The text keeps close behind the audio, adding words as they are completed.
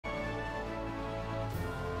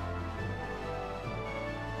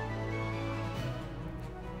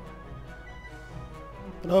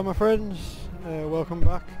Hello my friends, welcome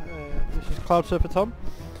back. This is Cloud Surfer Tom,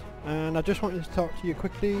 and I just wanted to talk to you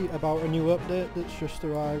quickly about a new update that's just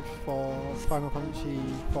arrived for Final Fantasy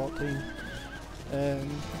XIV.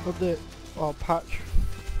 Update or patch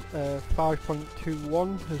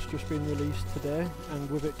 5.21 has just been released today,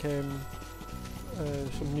 and with it came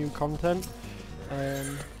some new content.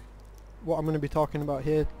 What I'm going to be talking about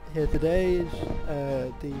here today is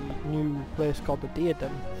the new place called the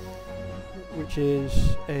Diadem, which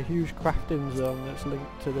is a huge crafting zone that's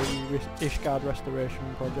linked to the XIV restoration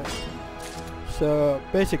project. So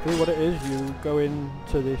basically what it is, you go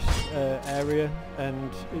into this area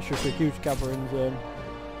and it's just a huge gathering zone.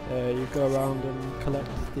 You go around and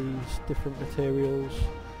collect these different materials,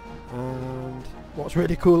 and what's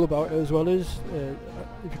really cool about it as well is,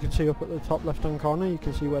 if you can see up at the top left hand corner, you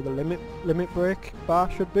can see where the limit break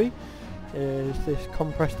bar should be, is this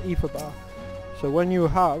compressed ether bar. So when you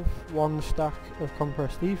have one stack of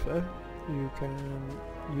compressed ether, you can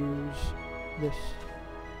use this.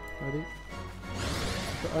 Ready?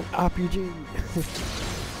 Got an RPG,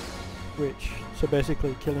 which, so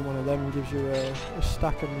basically killing one of them gives you a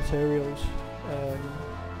stack of materials.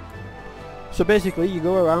 So basically you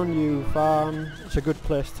go around, you farm. It's a good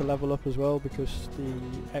place to level up as well because the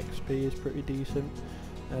XP is pretty decent.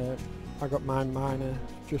 I got mine minor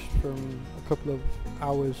just from a couple of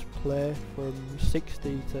hours play, from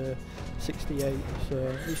 60 to 68, so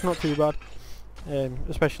it's not too bad,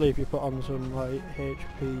 especially if you put on some like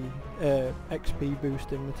XP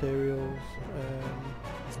boosting materials,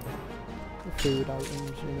 food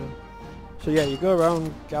items, you know. So yeah, you go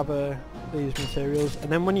around, gather these materials,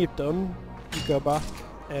 and then when you've done, you go back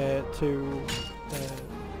to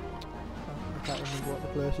I can't remember what the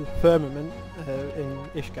place is, Firmament in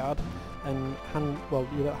XIV, and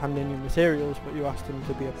you don't hand in your materials, but you ask them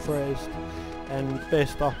to be appraised, and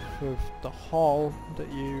based off of the haul that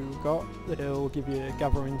you got, they'll give you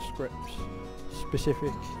gathering scripts,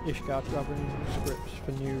 specific XIV gathering scripts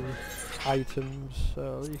for new items,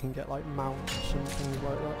 so you can get like mounts and things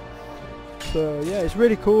like that. So yeah, it's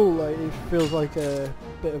really cool. Like, it feels like a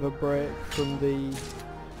bit of a break from the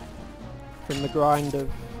grind of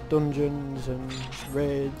dungeons and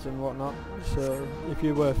raids and whatnot. So if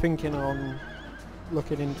you were thinking on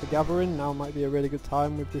looking into gathering, now might be a really good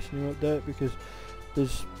time with this new update, because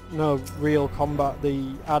there's no real combat.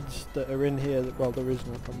 The ads that are in here, well, there is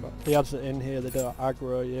no combat. The ads that are in here, they don't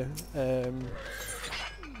aggro you.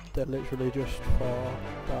 They're literally just for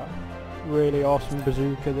that really awesome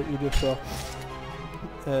bazooka that you just saw.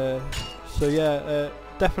 So yeah,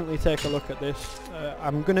 definitely take a look at this.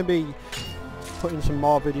 I'm going to be putting some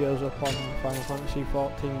more videos up on Final Fantasy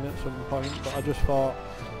XIV at some point, but I just thought,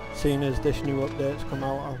 seeing as this new update's come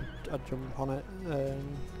out, I'd jump on it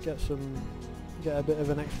and get a bit of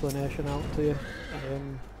an explanation out to you.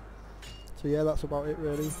 So yeah, that's about it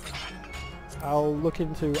really. I'll look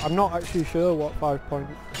into, I'm not actually sure what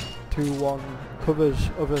 5.21 covers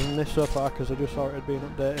other than this so far, because I just saw it had been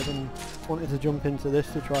updated and wanted to jump into this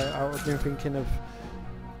to try it out. I've been thinking of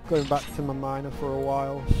going back to my minor for a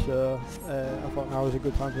while, so I thought now was a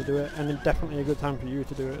good time to do it, and definitely a good time for you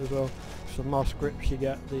to do it as well. So the more scripts you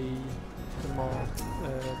get, the more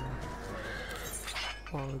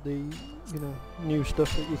new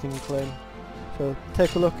stuff that you can claim. So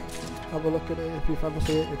take a look, have a look at it if you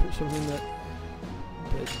fancy it, if it's something that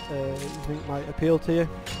you think might appeal to you.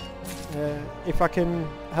 If I can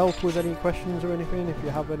help with any questions or anything, if you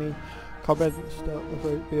have any comments,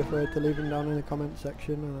 don't be afraid to leave them down in the comment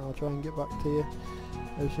section, and I'll try and get back to you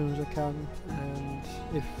as soon as I can. And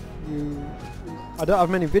I don't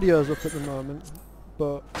have many videos up at the moment,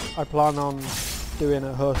 but I plan on doing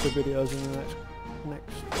a host of videos in the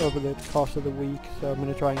next over the course of the week, so I'm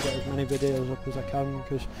going to try and get as many videos up as I can,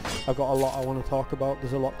 because I've got a lot I want to talk about.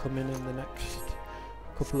 There's a lot coming in the next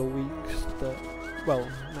couple of weeks,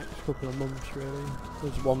 next couple of months really.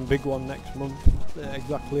 There's one big one next month,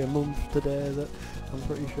 exactly a month today, that I'm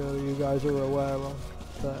pretty sure you guys are aware of.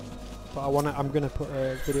 But I'm going to put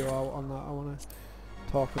a video out on that. I want to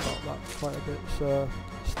talk about that quite a bit, so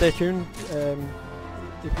stay tuned.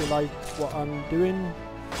 If you like what I'm doing,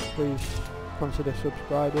 please consider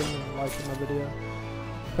subscribing and liking my video.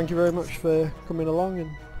 Thank you very much for coming along,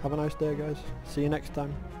 and have a nice day guys. See you next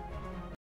time.